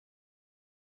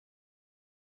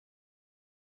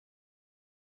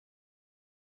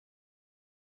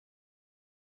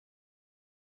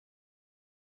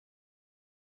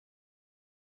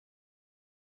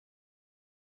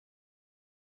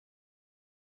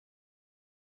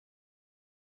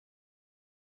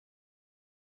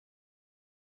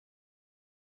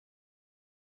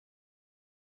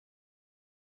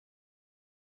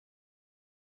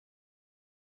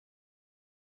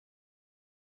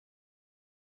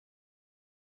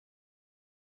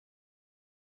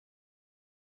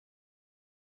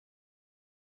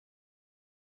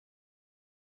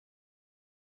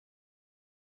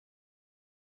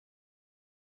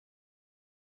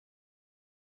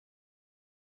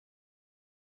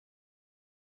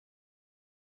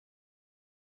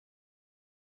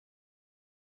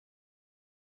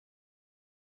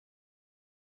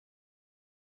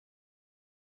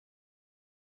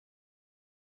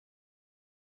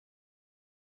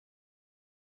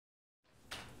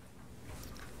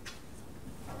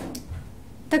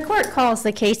The court calls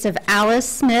the case of Alice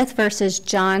Smith versus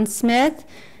John Smith.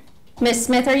 Ms.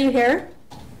 Smith, are you here?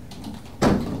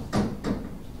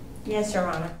 Yes, Your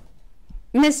Honor.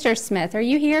 Mr. Smith, are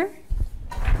you here?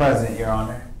 Present, Your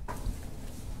Honor.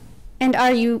 And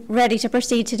are you ready to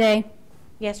proceed today?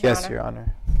 Yes, Your Honor. Yes, Your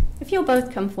Honor. If you'll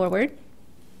both come forward.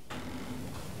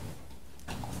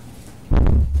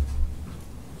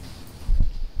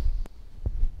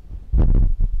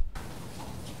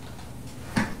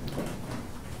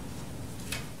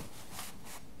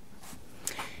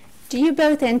 Do you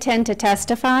both intend to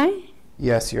testify?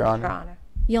 Yes, Your Honor. Your Honor.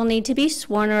 You'll need to be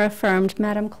sworn or affirmed,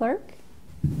 Madam Clerk.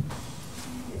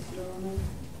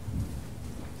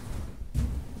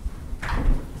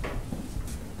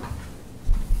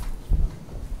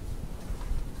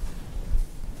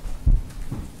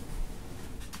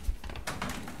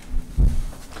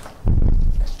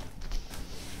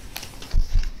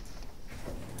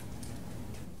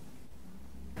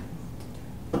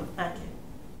 Thank you.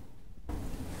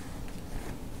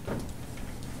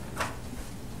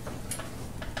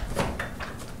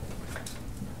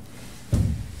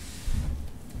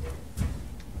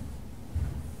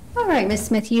 All right, Ms.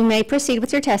 Smith, you may proceed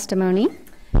with your testimony.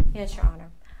 Yes, Your Honor.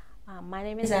 My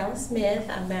name is Alice Smith.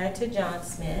 I'm married to John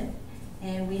Smith,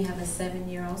 and we have a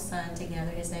 7-year-old son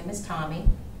together. His name is Tommy.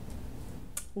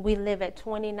 We live at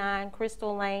 29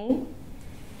 Crystal Lane.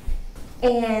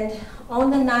 And on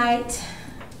the night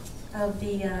of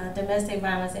the domestic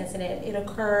violence incident, it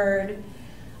occurred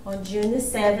on June the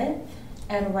 7th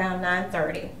at around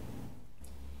 9:30,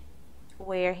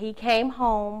 where he came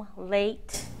home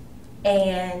late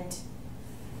and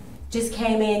just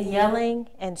came in yelling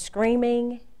and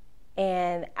screaming,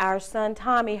 and our son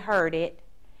Tommy heard it,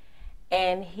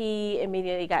 and he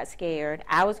immediately got scared.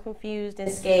 I was confused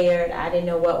and scared. I didn't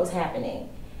know what was happening.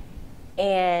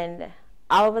 And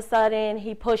all of a sudden,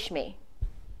 he pushed me.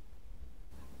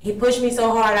 He pushed me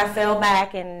so hard I fell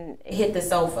back and hit the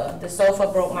sofa. The sofa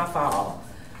broke my fall.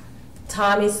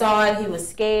 Tommy saw it. He was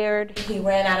scared. He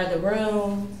ran out of the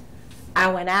room.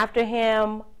 I went after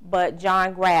him, but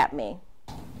John grabbed me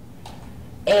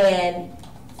and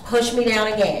pushed me down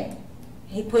again.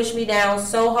 He pushed me down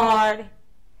so hard,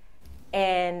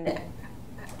 and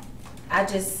I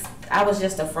was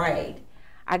just afraid.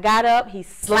 I got up, he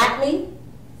slapped me,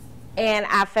 and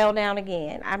I fell down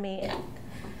again. I mean,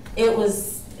 it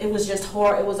was just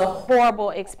horrible. It was a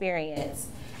horrible experience.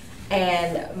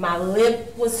 And my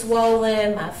lip was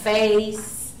swollen, my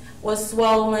face was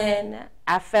swollen.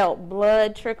 I felt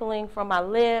blood trickling from my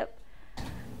lip.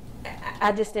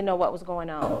 I just didn't know what was going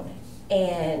on.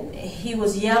 And he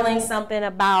was yelling something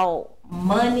about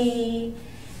money,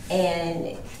 and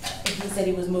he said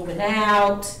he was moving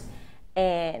out.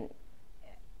 And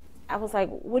I was like,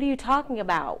 what are you talking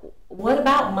about? What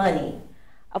about money?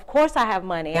 Of course I have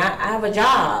money. I have a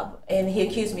job. And he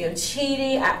accused me of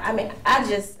cheating. I mean, I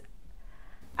just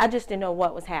didn't know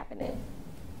what was happening.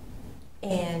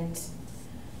 And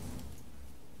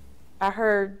I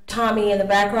heard Tommy in the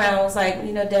background was like,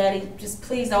 you know, Daddy, just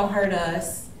please don't hurt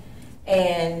us.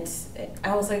 And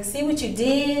I was like, see what you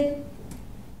did?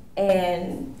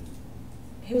 And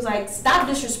he was like, stop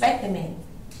disrespecting me.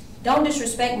 Don't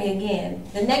disrespect me again.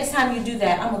 The next time you do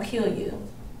that, I'm gonna kill you.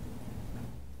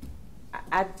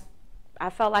 I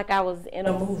felt like I was in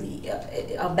a movie,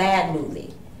 a bad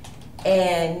movie.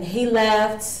 And he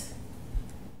left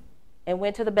and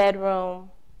went to the bedroom.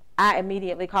 I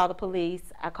immediately called the police.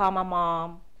 I called my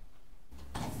mom,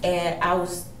 and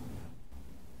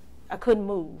I couldn't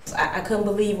move. I couldn't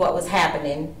believe what was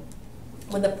happening.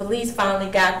 When the police finally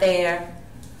got there,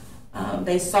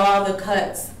 they saw the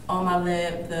cuts on my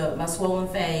lip, my swollen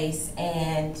face,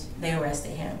 and they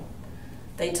arrested him.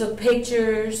 They took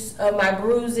pictures of my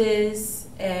bruises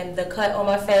and the cut on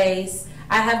my face.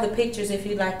 I have the pictures if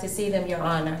you'd like to see them, Your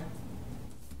Honor.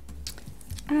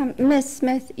 Ms.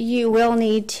 Smith, you will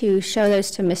need to show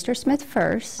those to Mr. Smith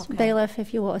first. Okay. Bailiff,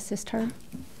 if you will assist her.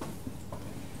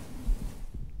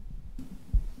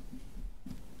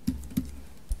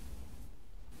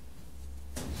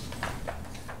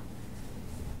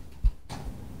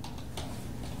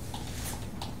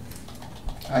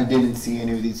 I didn't see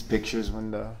any of these pictures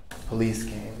when the police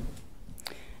came.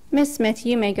 Ms. Smith,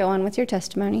 you may go on with your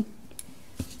testimony.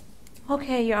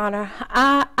 Okay, Your Honor.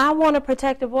 I want a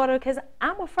protective order because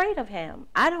I'm afraid of him.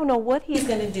 I don't know what he's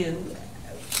going to do.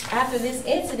 After this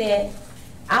incident,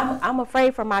 I'm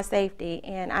afraid for my safety,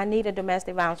 and I need a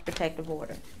domestic violence protective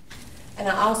order. And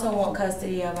I also want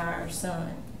custody of our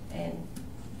son, and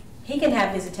he can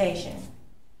have visitation.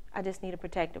 I just need a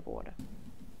protective order.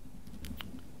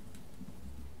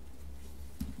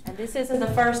 And this isn't the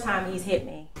first time he's hit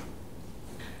me.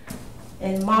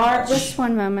 in March. Just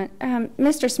one moment.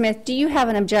 Mr. Smith, do you have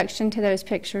an objection to those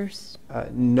pictures?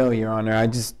 No, Your Honor. I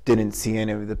just didn't see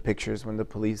any of the pictures when the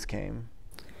police came.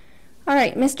 All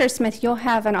right, Mr. Smith, you'll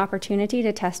have an opportunity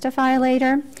to testify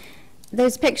later.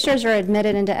 Those pictures are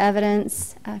admitted into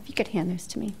evidence. If you could hand those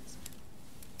to me.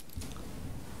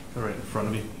 They're right in front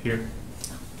of me here.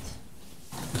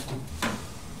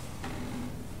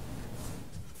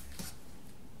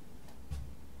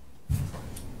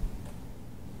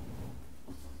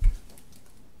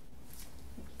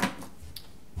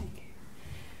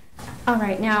 All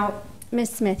right, now, Ms.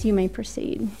 Smith, you may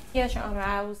proceed. Yes, Your Honor.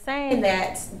 I was saying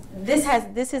that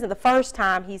this isn't the first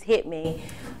time he's hit me.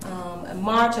 In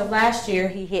March of last year,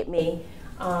 he hit me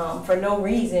for no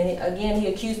reason. Again, he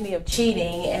accused me of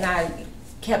cheating, and I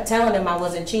kept telling him I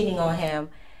wasn't cheating on him.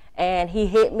 And he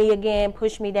hit me again,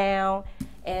 pushed me down,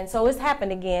 and so it's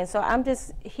happened again. So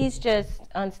he's just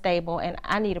unstable, and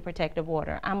I need a protective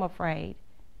order. I'm afraid.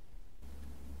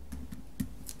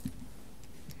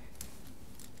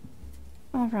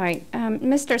 All right,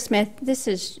 Mr. Smith, this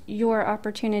is your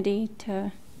opportunity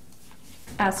to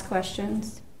ask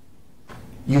questions.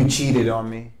 You cheated on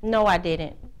me. No, I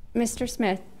didn't. Mr.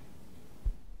 Smith,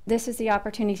 this is the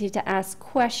opportunity to ask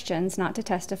questions, not to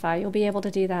testify. You'll be able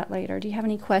to do that later. Do you have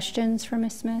any questions for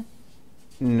Ms. Smith?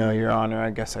 No, Your Honor.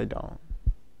 I guess I don't.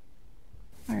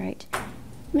 All right.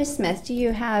 Ms. Smith, do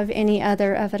you have any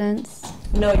other evidence?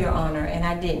 No, Your Honor, and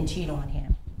I didn't cheat on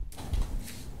him.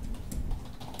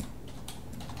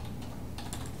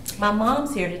 My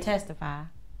mom's here to testify.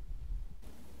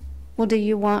 Well, do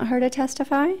you want her to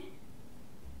testify?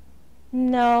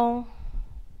 No.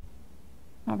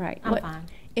 All right. I'm fine.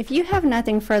 If you have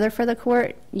nothing further for the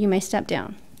court, you may step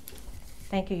down.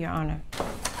 Thank you, Your Honor.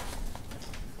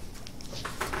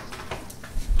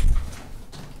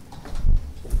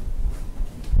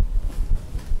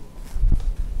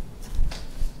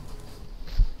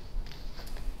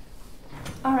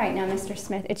 All right, now, Mr.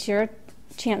 Smith, it's your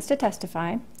chance to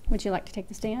testify. Would you like to take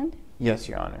the stand? Yes,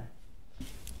 Your Honor.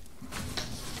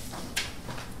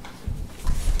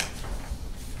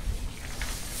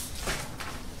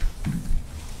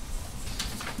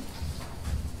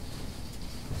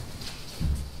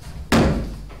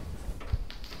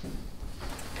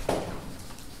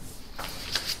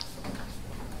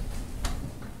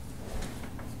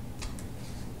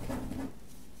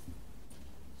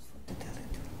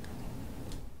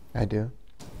 I do.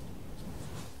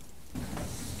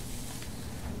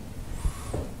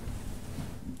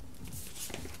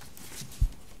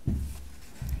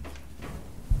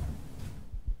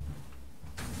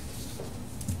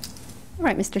 All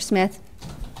right, Mr. Smith.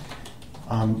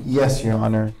 Yes, Your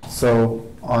Honor. So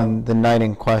on the night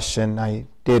in question, I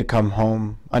did come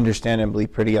home, understandably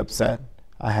pretty upset.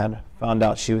 I had found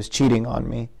out she was cheating on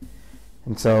me.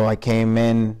 And so I came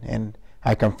in and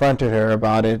I confronted her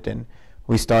about it, and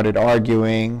we started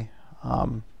arguing.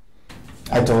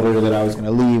 I told her that I was going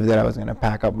to leave, that I was going to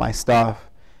pack up my stuff.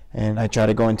 And I tried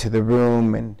to go into the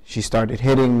room, and she started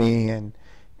hitting me. And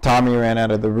Tommy ran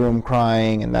out of the room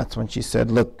crying, and that's when she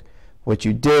said, "Look what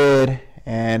you did."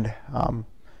 And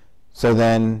so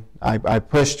then I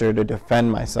pushed her to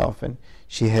defend myself, and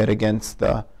she hit against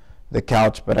the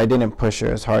couch, but I didn't push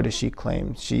her as hard as she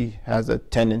claimed. She has a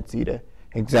tendency to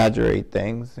exaggerate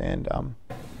things, and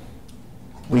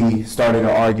we started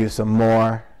to argue some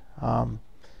more.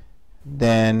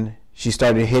 Then she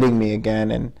started hitting me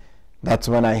again, and that's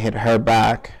when I hit her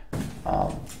back.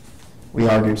 We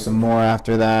argued some more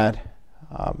after that.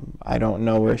 I don't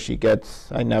know where she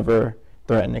gets. I never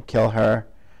threatened to kill her.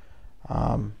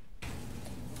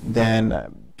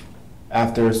 Then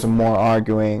after some more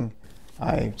arguing,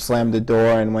 I slammed the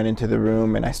door and went into the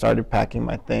room, and I started packing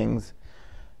my things.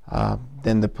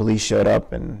 Then the police showed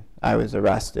up, and I was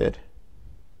arrested.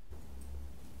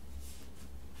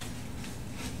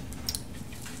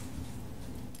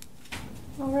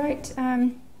 All right.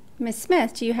 Ms.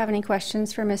 Smith, do you have any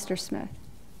questions for Mr. Smith?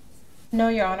 No,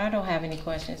 Your Honor, I don't have any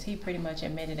questions. He pretty much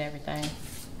admitted everything.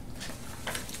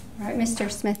 All right,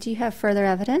 Mr. Smith, do you have further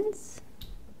evidence?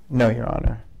 No, Your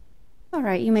Honor. All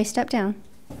right, you may step down.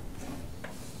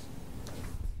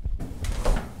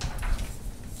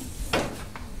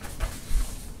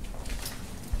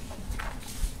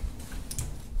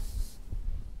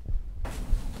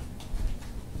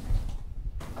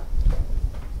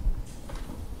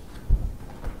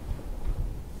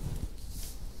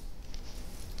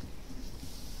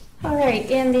 All right,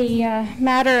 in the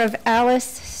matter of Alice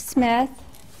Smith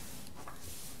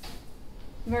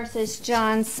versus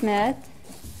John Smith,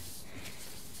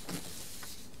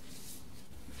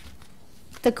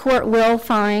 the court will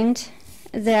find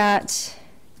that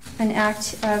an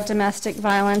act of domestic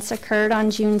violence occurred on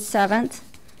June 7th,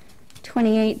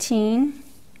 2018,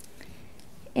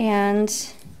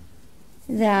 and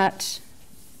that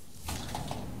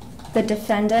the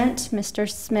defendant, Mr.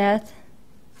 Smith,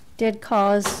 did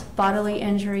cause bodily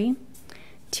injury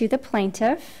to the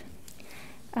plaintiff.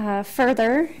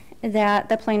 Further, that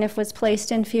the plaintiff was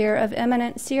placed in fear of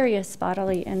imminent serious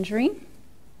bodily injury.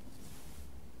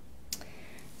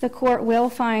 The court will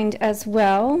find as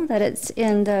well that it's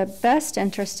in the best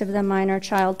interest of the minor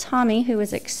child, Tommy, who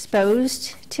was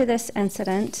exposed to this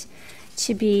incident,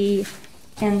 to be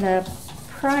in the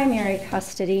primary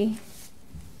custody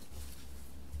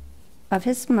of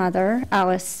his mother,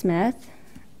 Alice Smith,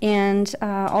 and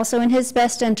also in his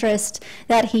best interest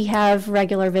that he have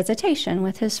regular visitation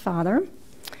with his father.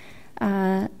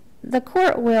 The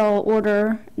court will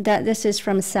order that this is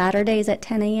from Saturdays at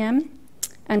 10 a.m.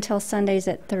 until Sundays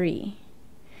at 3.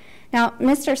 Now,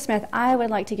 Mr. Smith, I would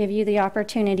like to give you the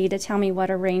opportunity to tell me what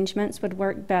arrangements would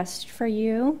work best for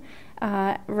you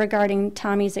regarding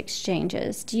Tommy's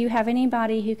exchanges. Do you have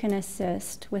anybody who can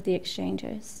assist with the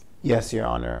exchanges? Yes, Your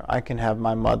Honor. I can have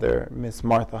my mother, Miss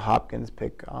Martha Hopkins,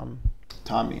 pick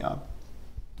Tommy up.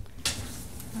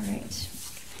 All right.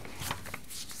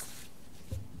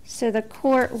 So the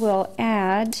court will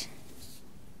add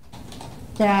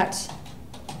that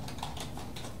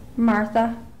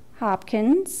Martha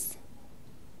Hopkins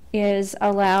is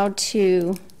allowed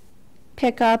to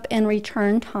pick up and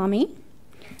return Tommy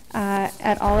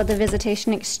at all of the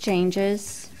visitation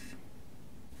exchanges.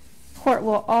 Court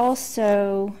will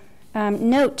also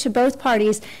note to both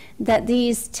parties that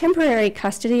these temporary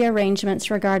custody arrangements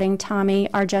regarding Tommy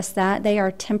are just that. They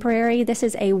are temporary. This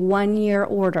is a one-year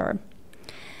order.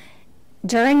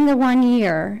 During the 1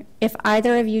 year, if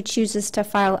either of you chooses to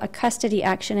file a custody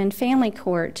action in family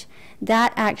court,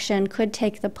 that action could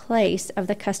take the place of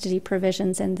the custody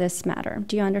provisions in this matter.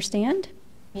 Do you understand?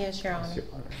 Yes, Your Honor.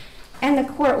 And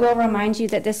the court will remind you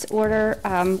that this order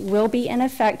will be in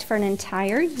effect for an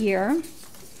entire year.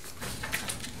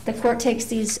 The court takes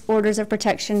these orders of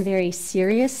protection very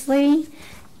seriously,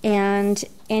 and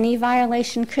any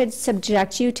violation could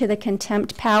subject you to the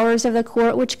contempt powers of the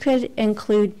court, which could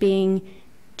include being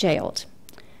jailed.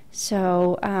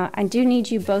 So I do need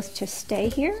you both to stay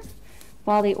here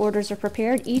while the orders are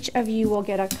prepared. Each of you will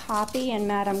get a copy, and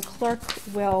Madam Clerk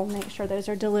will make sure those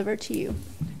are delivered to you.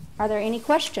 Are there any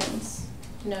questions?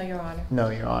 No, Your Honor. No,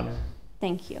 Your Honor.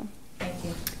 Thank you. Thank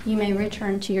you. You may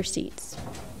return to your seats.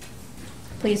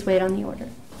 Please wait on the order.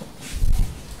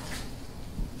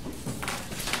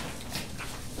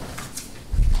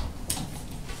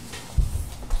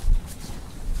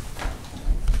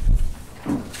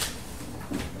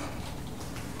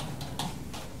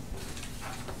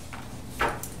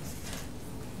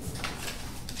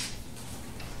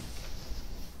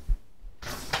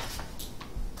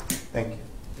 Thank you.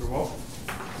 You're welcome.